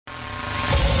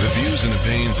The views and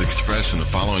opinions expressed in the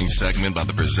following segment by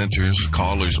the presenters,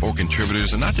 callers, or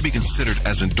contributors are not to be considered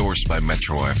as endorsed by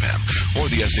Metro FM or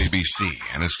the SABC,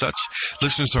 and as such,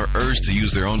 listeners are urged to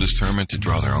use their own discernment to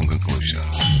draw their own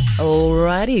conclusions.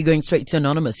 Alrighty, going straight to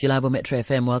Anonymous. You're live on Metro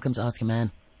FM. Welcome to Ask a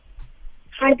Man.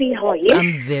 Hi, B. How are you?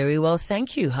 I'm very well,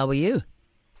 thank you. How are you?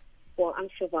 Well, I'm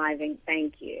surviving.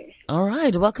 Thank you. All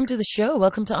right, welcome to the show.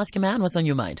 Welcome to Ask a Man. What's on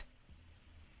your mind?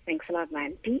 Thanks a lot,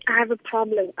 man. B, I have a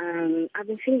problem. I've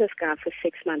been seeing this guy for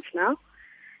 6 months now.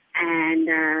 And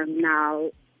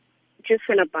now, just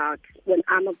when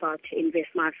I'm about to invest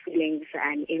my feelings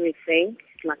and everything,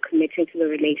 like committing to the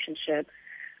relationship,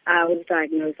 I was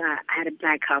diagnosed. I had a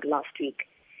blackout last week.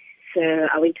 So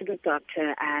I went to the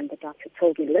doctor, and the doctor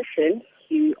told me, listen,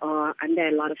 you are under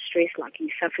a lot of stress, like you're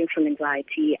suffering from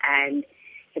anxiety, and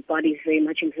your body is very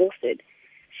much exhausted.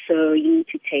 So you need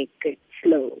to take it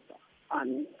slow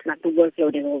on like the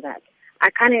workload and all that.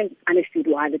 I kind of understood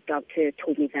why the doctor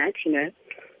told me that,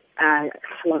 a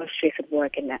lot of stress at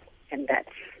work and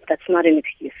that's not an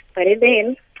excuse. But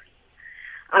then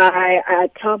I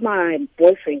told my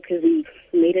boyfriend, because we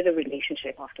made it a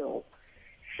relationship after all.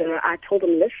 So I told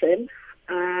him, listen,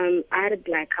 I had a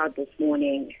blackout this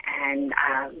morning and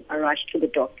I rushed to the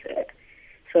doctor.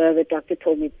 So the doctor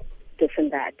told me this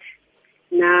and that.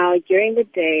 Now, during the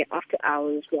day, after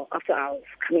hours,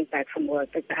 coming back from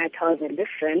work, the guy tells me,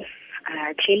 listen,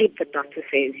 clearly the doctor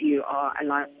says you are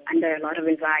under a lot of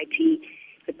anxiety,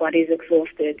 the body is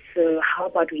exhausted, so how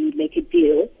about we make a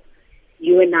deal?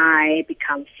 You and I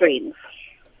become friends.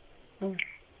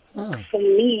 For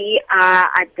me,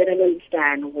 I didn't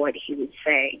understand what he was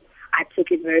saying. I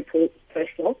took it very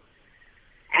personal,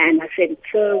 and I said,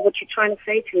 so what you're trying to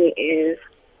say to me is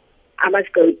I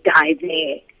must go die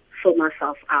there, fill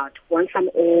myself out. Once I'm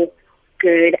all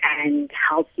good and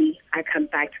healthy, I come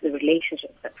back to the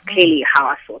relationship. That's clearly how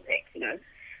I saw things,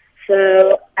 So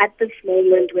at this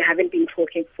moment, we haven't been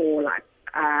talking for like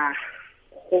a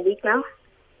whole week now.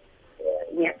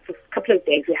 For a couple of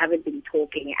days, we haven't been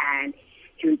talking, and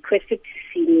he requested to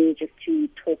see me just to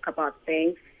talk about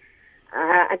things.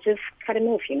 I just cut him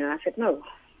off, I said, no,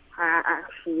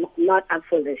 I'm not up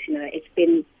for this, It's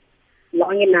been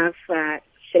long enough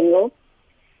single,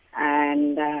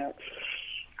 and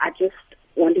I just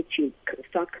wanted to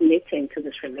start committing to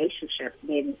this relationship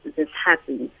when this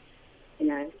happens,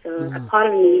 So a part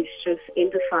of me is just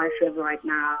indecisive right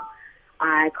now.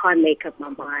 I can't make up my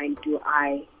mind. Do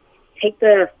I take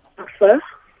the offer,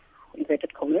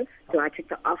 inverted commas, do I take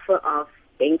the offer of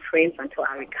being friends until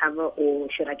I recover, or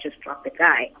should I just drop the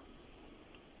guy?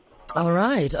 All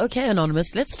right. Okay,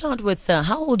 Anonymous. Let's start with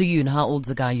how old are you and how old's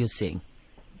the guy you're seeing?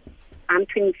 I'm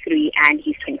 23 and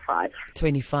he's 25.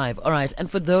 25. All right. And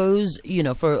for those,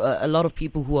 for a lot of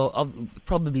people who are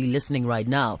probably listening right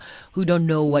now who don't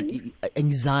know what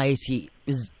anxiety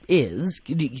is,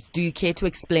 do you care to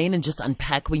explain and just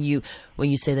unpack when you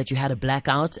say that you had a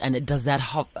blackout, and does that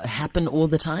happen all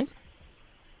the time?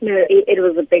 No, it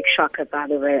was a big shocker, by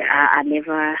the way. I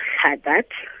never had that.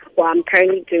 Well, I'm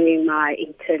currently doing my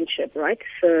internship, right?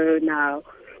 So now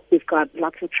we've got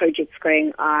lots of projects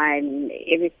going on.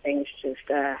 Everything's just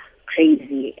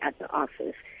crazy at the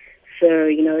office. So,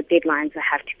 deadlines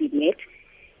have to be met.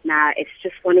 Now, it's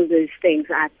just one of those things.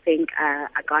 I think I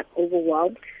got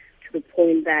overwhelmed to the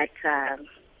point that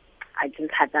I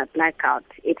just had that blackout.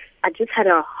 I just had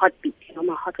a heartbeat.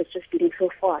 My heart was just beating so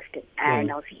fast.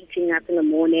 And I was heating up in the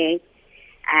morning.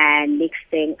 And next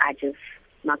thing, I just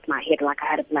knocked my head like I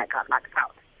had a blackout,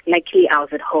 out. Luckily, I was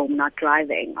at home, not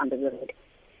driving on the road.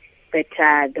 But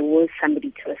there was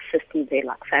somebody to assist me there,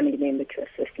 like family member to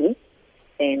assist me.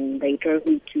 And they drove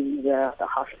me to the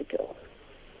hospital.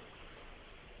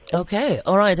 Okay,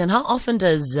 all right. And how often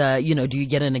do you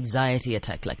get an anxiety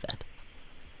attack like that?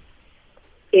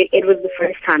 It was the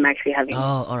first time actually having. Oh,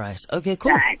 all right. Okay,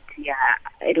 cool. That. Yeah,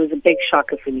 it was a big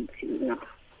shocker for me too.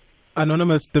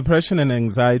 Anonymous, depression and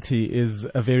anxiety is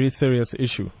a very serious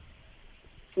issue.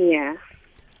 Yeah.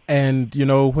 And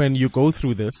when you go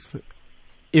through this,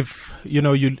 if you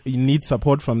need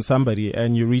support from somebody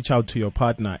and you reach out to your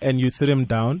partner and you sit him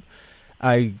down,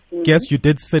 I guess you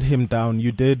did sit him down.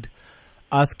 You did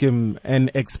ask him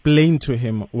and explain to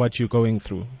him what you're going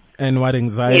through and what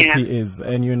anxiety is,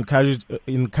 and you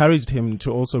encouraged him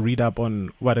to also read up on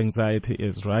what anxiety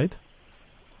is, right?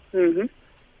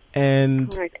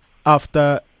 And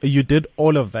after you did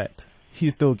all of that,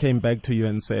 he still came back to you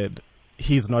and said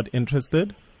he's not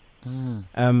interested.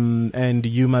 And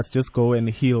you must just go and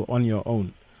heal on your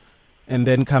own and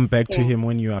then come back to him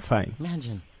when you are fine.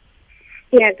 Imagine.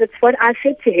 Yeah, that's what I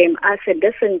said to him. I said,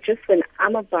 listen, just when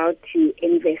I'm about to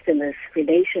invest in this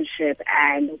relationship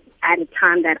and at a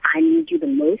time that I need you the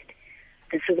most,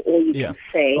 this is all you can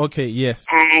say. Okay, yes.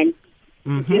 And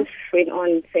he just went on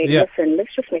and said, listen,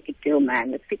 let's just make a deal,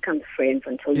 man. Let's become friends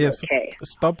until you're okay.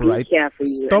 Stop right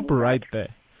there.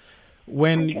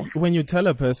 When you tell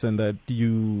a person that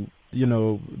you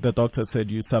know, the doctor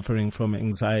said you're suffering from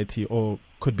anxiety or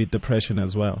could be depression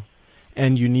as well,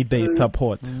 and you need their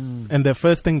support, and the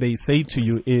first thing they say to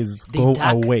you is go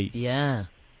away. Yeah.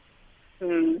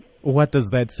 What does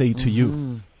that say to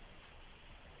you?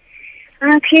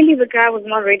 Clearly the guy was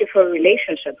not ready for a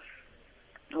relationship,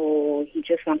 or he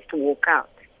just wants to walk out.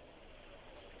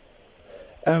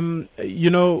 You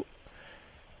know,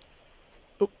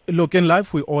 look, in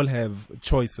life we all have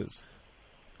choices.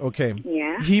 Okay.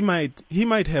 Yeah. He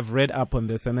might have read up on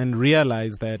this and then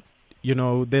realize that, you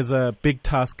know, there's a big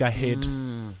task ahead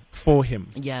for him.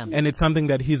 Yeah. And it's something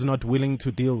that he's not willing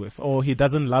to deal with, or he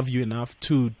doesn't love you enough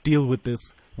to deal with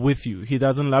this with you. He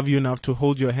doesn't love you enough to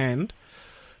hold your hand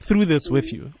through this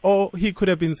with you. Or he could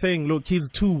have been saying, look, he's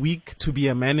too weak to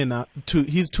be man enough to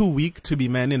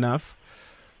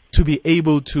be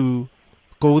able to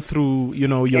go through, you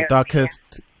know, your darkest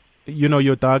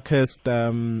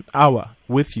hour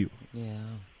with you.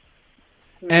 Yeah.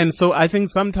 And so I think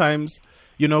sometimes,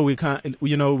 you know, we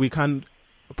can't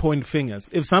point fingers.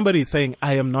 If somebody is saying,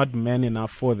 I am not man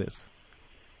enough for this,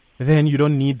 then you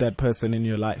don't need that person in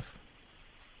your life.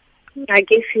 I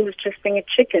guess he was just being a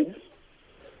chicken.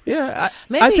 Yeah,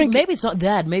 maybe it's not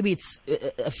that. Maybe it's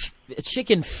a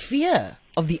chicken fear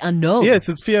of the unknown. Yes,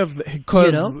 it's fear of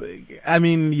because I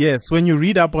mean, yes, when you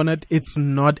read up on it, it's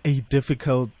not a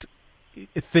difficult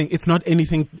thing. It's not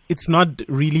anything. It's not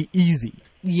really easy.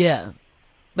 Yeah,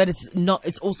 but it's not.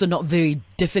 It's also not very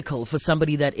difficult for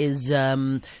somebody that is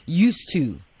used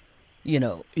to, you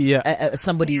know,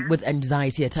 somebody with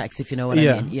anxiety attacks. If you know what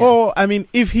I mean. Yeah. Or I mean,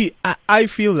 if I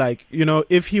feel like, you know,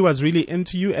 if he was really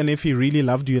into you and if he really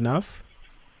loved you enough,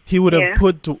 he would have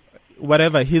put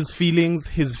whatever his feelings,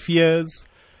 his fears,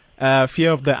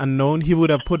 fear of the unknown. He would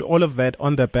have put all of that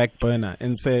on the back burner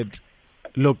and said,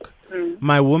 "Look,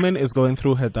 my woman is going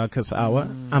through her darkest hour.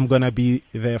 I'm gonna be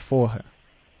there for her."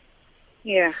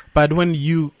 Yeah. But when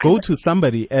you go to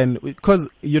somebody, and because,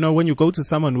 you know, when you go to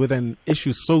someone with an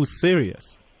issue so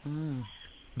serious,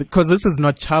 because this is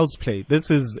not child's play,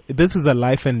 this is a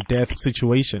life and death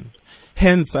situation.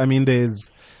 Hence, I mean,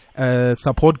 there's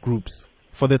support groups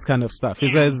for this kind of stuff.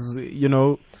 It says, you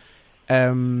know,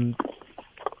 and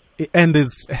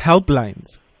there's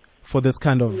helplines for this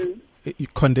kind of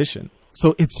condition.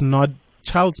 So it's not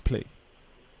child's play.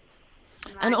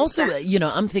 And also, you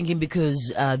know, I'm thinking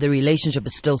because the relationship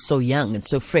is still so young and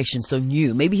so fresh and so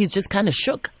new, maybe he's just kind of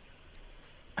shook.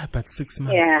 But 6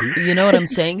 months. Yeah. You know what I'm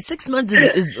saying? 6 months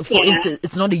is for instance,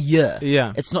 it's not a year.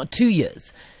 Yeah. It's not 2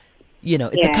 years. You know,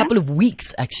 it's a couple of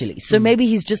weeks actually. So maybe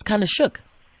he's just kind of shook.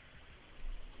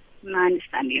 No, I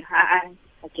understand you. I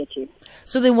get you.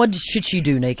 So then what should she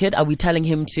do, Naked? Are we telling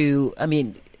him to, I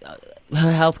mean,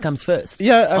 her health comes first?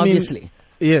 Yeah, obviously. I mean,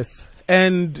 yes.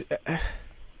 And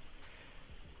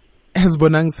as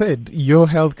Bonang said, your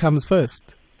health comes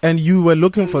first. And you were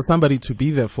looking for somebody to be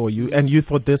there for you, and you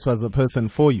thought this was the person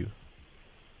for you.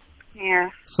 Yeah.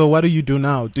 So what do you do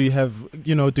now? Do you have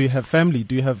family?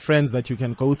 Do you have friends that you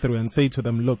can go through and say to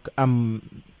them, look,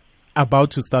 I'm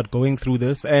about to start going through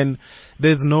this, and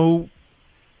there's no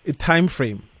time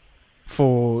frame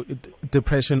for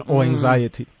depression or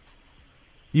anxiety.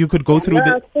 You could go through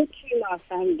I think my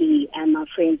family and my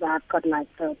friends, I've got like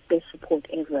the best support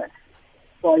ever.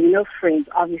 Well, you know, friends,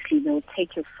 obviously, they'll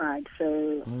take your side.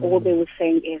 So all they were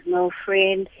saying is, no,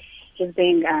 friend, he's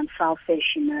being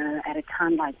selfish, you know, at a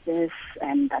time like this,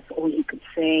 and that's all he could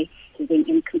say. He's being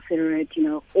inconsiderate, you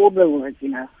know, all the words, you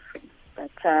know.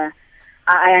 But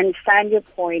I understand your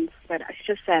point, but it's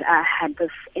just that I had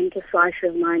this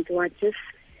indecisive mind. Do I just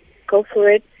go for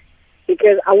it?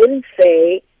 Because I wouldn't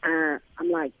say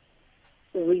I'm like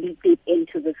really deep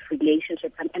into this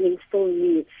relationship. I mean, still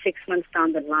new, 6 months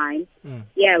down the line.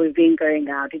 Yeah, we've been going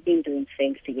out, we've been doing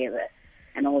things together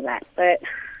and all that. But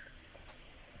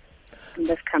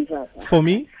this comes out. For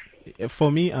me,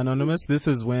 Anonymous, this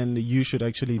is when you should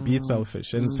actually be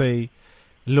selfish and say,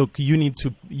 look, you're not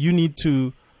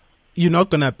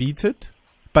going to beat it,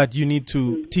 but you need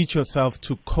to teach yourself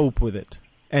to cope with it.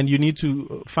 And you need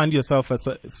to find yourself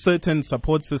certain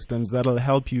support systems that'll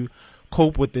help you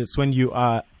cope with this when you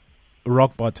are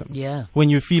rock bottom. Yeah. When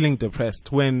you're feeling depressed,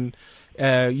 when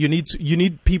you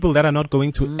need people that are not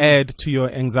going to add to your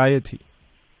anxiety.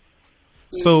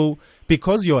 So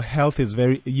because your health is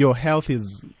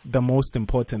the most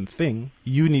important thing,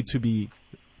 you need to be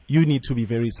you need to be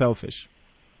very selfish.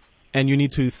 And you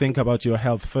need to think about your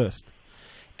health first.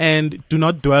 And do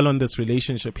not dwell on this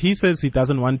relationship. He says he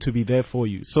doesn't want to be there for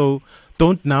you. So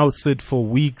don't now sit for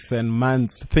weeks and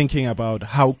months thinking about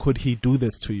how could he do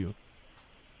this to you.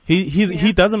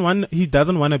 He doesn't want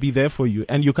to be there for you,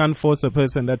 and you can't force a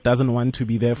person that doesn't want to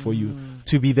be there for you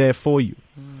to be there for you.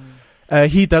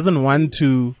 He doesn't want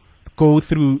to go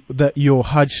through your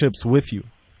hardships with you.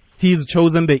 He's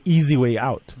chosen the easy way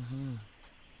out.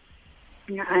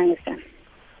 Yeah, I understand.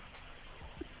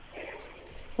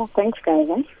 Well, thanks, guys.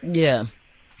 Yeah.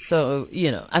 So,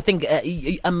 I think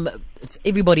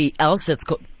everybody else that's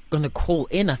going to call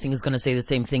in, I think, is going to say the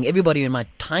same thing. Everybody in my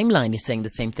timeline is saying the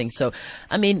same thing. So,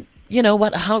 I mean, you know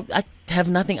what? I have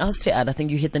nothing else to add. I think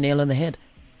you hit the nail on the head.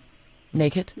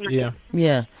 Naked? Yeah.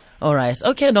 Yeah. All right.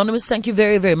 Okay, Anonymous, thank you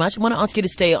very, very much. I want to ask you to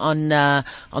stay on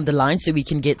the line so we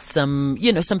can get some,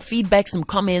 some feedback, some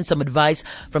comments, some advice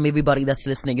from everybody that's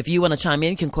listening. If you want to chime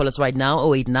in, you can call us right now,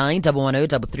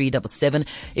 089-110-3377.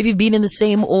 If you've been in the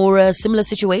same or similar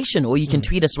situation, or you can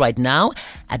tweet us right now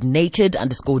at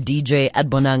naked_DJ, at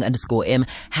Bonang_M,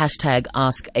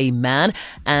 #AskAman.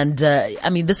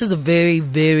 And, this is a very,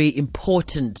 very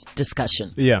important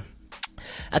discussion. Yeah.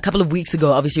 A couple of weeks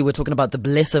ago, obviously, we're talking about the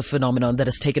blesser phenomenon that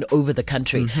has taken over the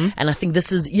country. And I think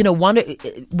this is, one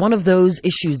of those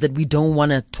issues that we don't want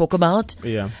to talk about.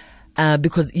 Yeah.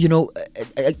 Because,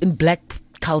 in black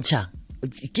culture,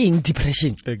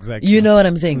 depression. Exactly. You know what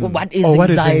I'm saying? What is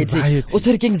anxiety?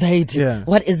 Anxiety? Yeah.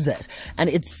 What is that? And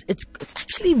it's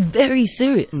actually very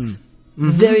serious.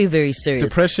 Very, very serious.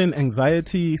 Depression,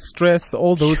 anxiety, stress,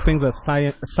 all those things are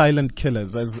silent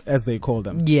killers, as they call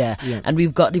them. Yeah. And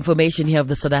we've got information here of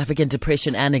the South African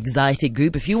Depression and Anxiety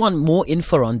Group. If you want more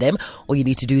info on them, all you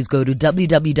need to do is go to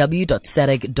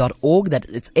www.sadag.org. That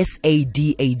it's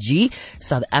SADAG,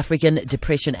 South African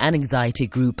Depression and Anxiety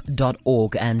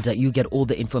Group.org, and you get all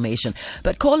the information.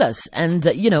 But call us, and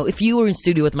if you were in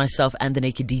studio with myself and the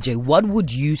Naked DJ, what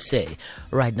would you say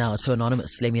right now? So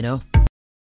Anonymous, let me know.